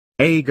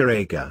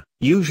Agar,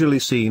 usually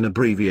seen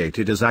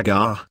abbreviated as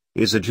agar,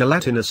 is a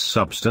gelatinous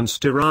substance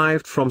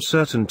derived from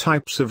certain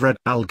types of red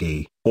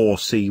algae, or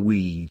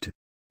seaweed.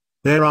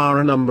 There are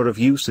a number of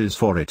uses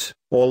for it,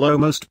 although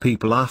most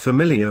people are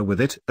familiar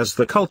with it as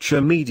the culture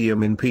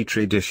medium in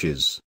petri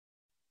dishes.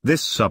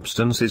 This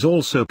substance is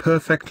also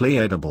perfectly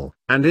edible,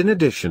 and in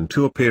addition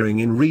to appearing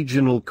in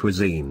regional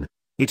cuisine,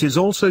 it is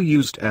also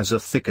used as a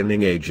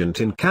thickening agent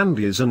in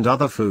candies and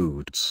other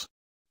foods.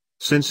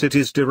 Since it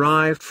is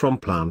derived from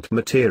plant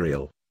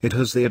material, it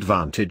has the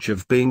advantage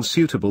of being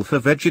suitable for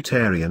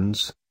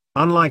vegetarians,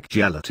 unlike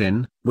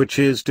gelatin, which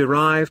is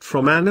derived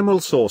from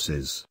animal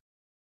sources.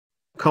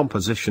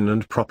 Composition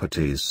and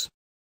properties.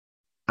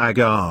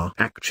 Agar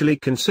actually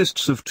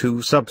consists of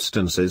two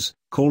substances,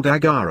 called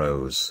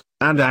agarose,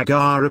 and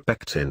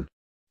agarapectin.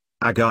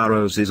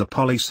 Agarose is a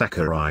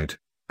polysaccharide,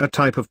 a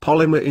type of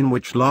polymer in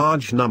which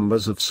large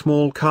numbers of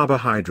small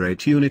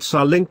carbohydrate units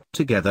are linked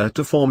together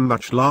to form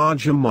much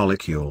larger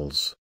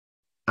molecules.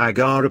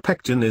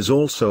 Agarapectin is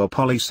also a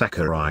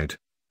polysaccharide,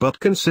 but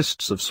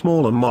consists of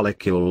smaller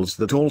molecules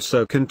that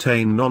also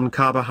contain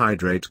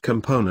non-carbohydrate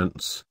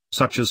components,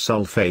 such as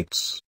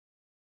sulfates.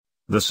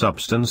 The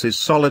substance is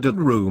solid at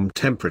room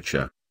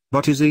temperature,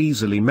 but is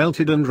easily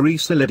melted and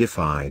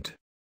resolidified.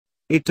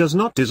 It does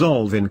not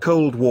dissolve in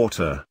cold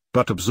water,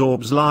 but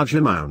absorbs large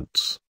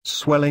amounts,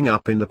 swelling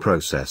up in the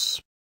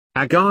process.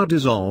 Agar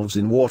dissolves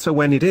in water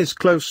when it is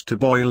close to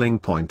boiling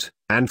point,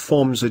 and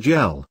forms a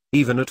gel,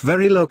 even at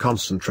very low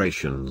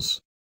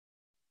concentrations.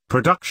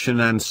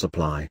 Production and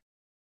supply.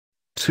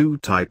 Two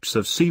types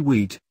of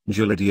seaweed,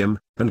 Gelidium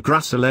and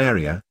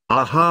Gracilaria,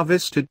 are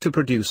harvested to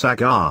produce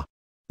agar.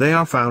 They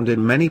are found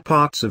in many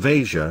parts of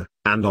Asia,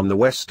 and on the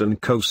western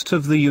coast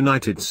of the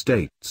United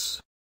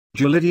States.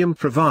 Gelidium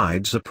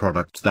provides a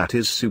product that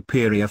is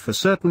superior for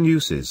certain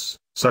uses,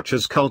 such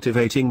as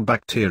cultivating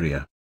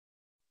bacteria.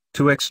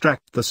 To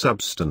extract the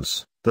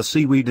substance, the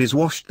seaweed is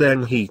washed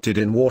then heated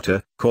in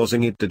water,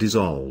 causing it to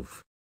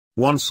dissolve.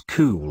 Once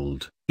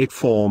cooled, it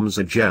forms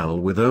a gel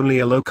with only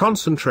a low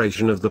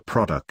concentration of the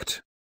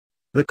product.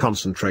 The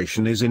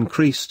concentration is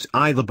increased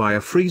either by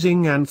a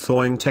freezing and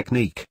thawing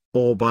technique,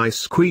 or by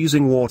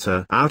squeezing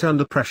water out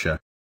under pressure.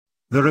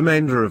 The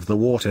remainder of the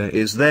water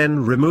is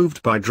then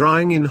removed by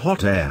drying in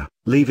hot air,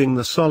 leaving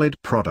the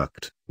solid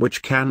product,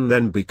 which can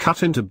then be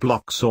cut into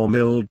blocks or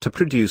milled to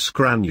produce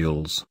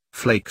granules,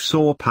 flakes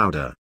or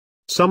powder.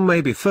 Some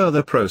may be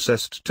further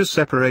processed to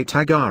separate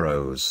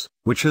agarose,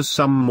 which has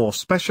some more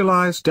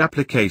specialized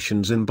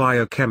applications in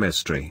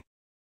biochemistry.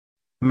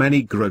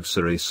 Many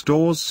grocery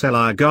stores sell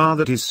agar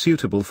that is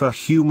suitable for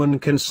human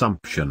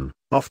consumption,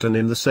 often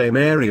in the same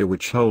area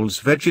which holds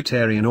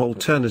vegetarian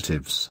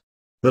alternatives.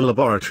 The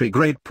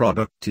laboratory-grade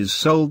product is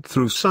sold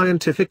through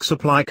scientific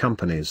supply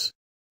companies.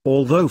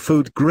 Although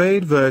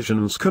food-grade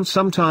versions can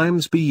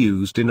sometimes be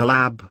used in a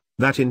lab,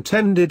 that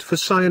intended for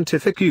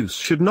scientific use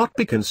should not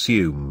be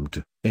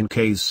consumed, in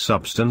case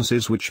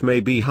substances which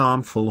may be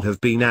harmful have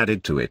been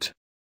added to it.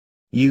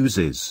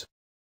 Uses.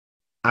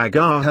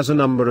 Agar has a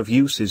number of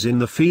uses in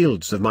the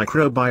fields of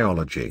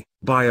microbiology,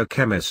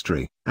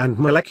 biochemistry, and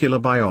molecular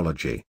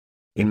biology.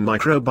 In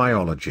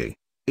microbiology,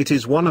 it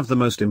is one of the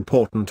most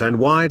important and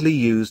widely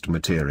used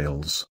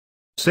materials.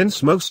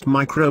 Since most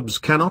microbes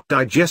cannot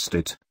digest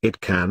it,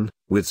 it can,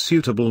 with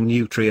suitable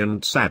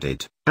nutrients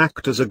added,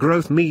 act as a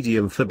growth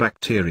medium for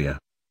bacteria,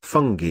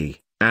 fungi,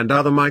 and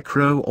other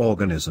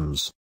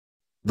microorganisms.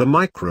 The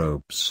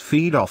microbes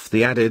feed off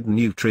the added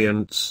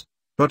nutrients,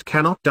 but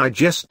cannot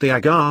digest the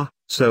agar,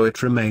 so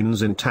it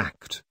remains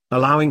intact,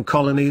 allowing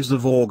colonies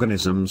of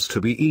organisms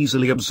to be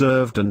easily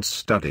observed and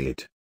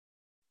studied.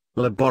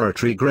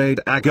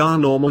 Laboratory-grade agar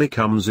normally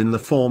comes in the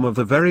form of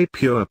a very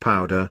pure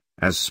powder,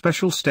 as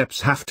special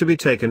steps have to be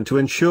taken to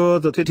ensure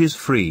that it is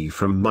free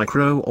from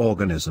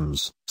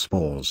microorganisms,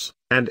 spores,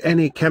 and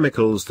any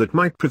chemicals that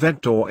might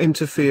prevent or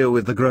interfere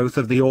with the growth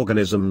of the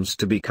organisms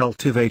to be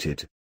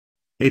cultivated.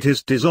 It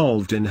is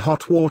dissolved in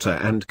hot water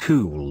and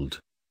cooled,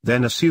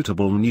 then a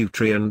suitable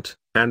nutrient,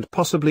 and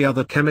possibly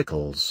other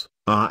chemicals,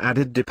 are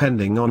added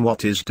depending on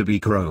what is to be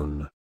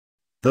grown.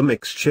 The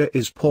mixture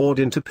is poured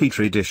into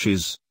petri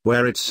dishes,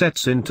 where it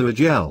sets into a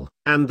gel,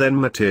 and then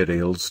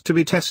materials to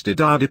be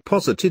tested are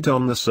deposited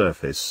on the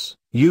surface,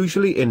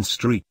 usually in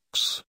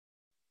streaks.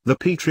 The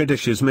petri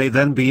dishes may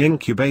then be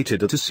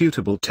incubated at a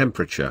suitable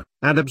temperature,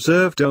 and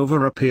observed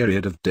over a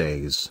period of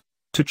days,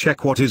 to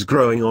check what is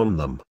growing on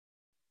them.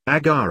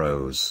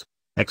 Agarose,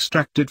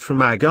 extracted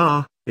from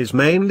agar, is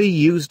mainly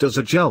used as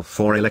a gel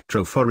for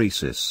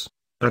electrophoresis,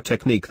 a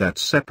technique that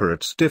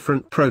separates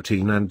different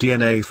protein and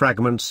DNA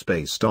fragments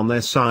based on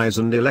their size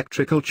and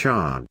electrical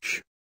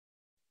charge.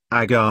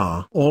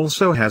 Agar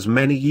also has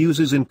many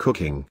uses in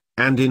cooking,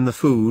 and in the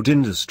food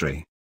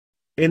industry.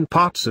 In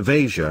parts of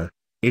Asia,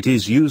 it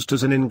is used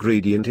as an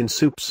ingredient in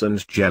soups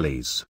and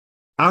jellies.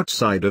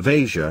 Outside of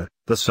Asia,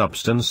 the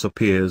substance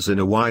appears in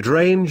a wide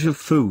range of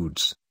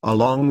foods,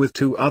 along with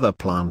two other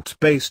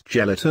plant-based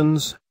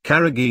gelatins,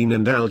 carrageenan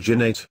and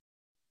alginate.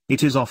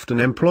 It is often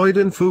employed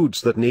in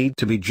foods that need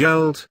to be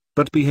gelled,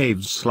 but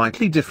behaves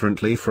slightly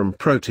differently from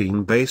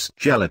protein-based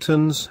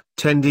gelatins,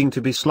 tending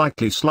to be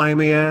slightly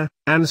slimier,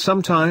 and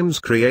sometimes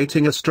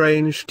creating a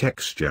strange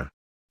texture.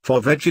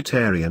 For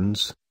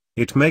vegetarians,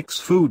 it makes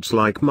foods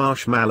like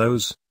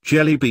marshmallows,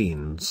 jelly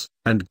beans,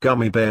 and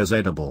gummy bears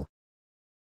edible.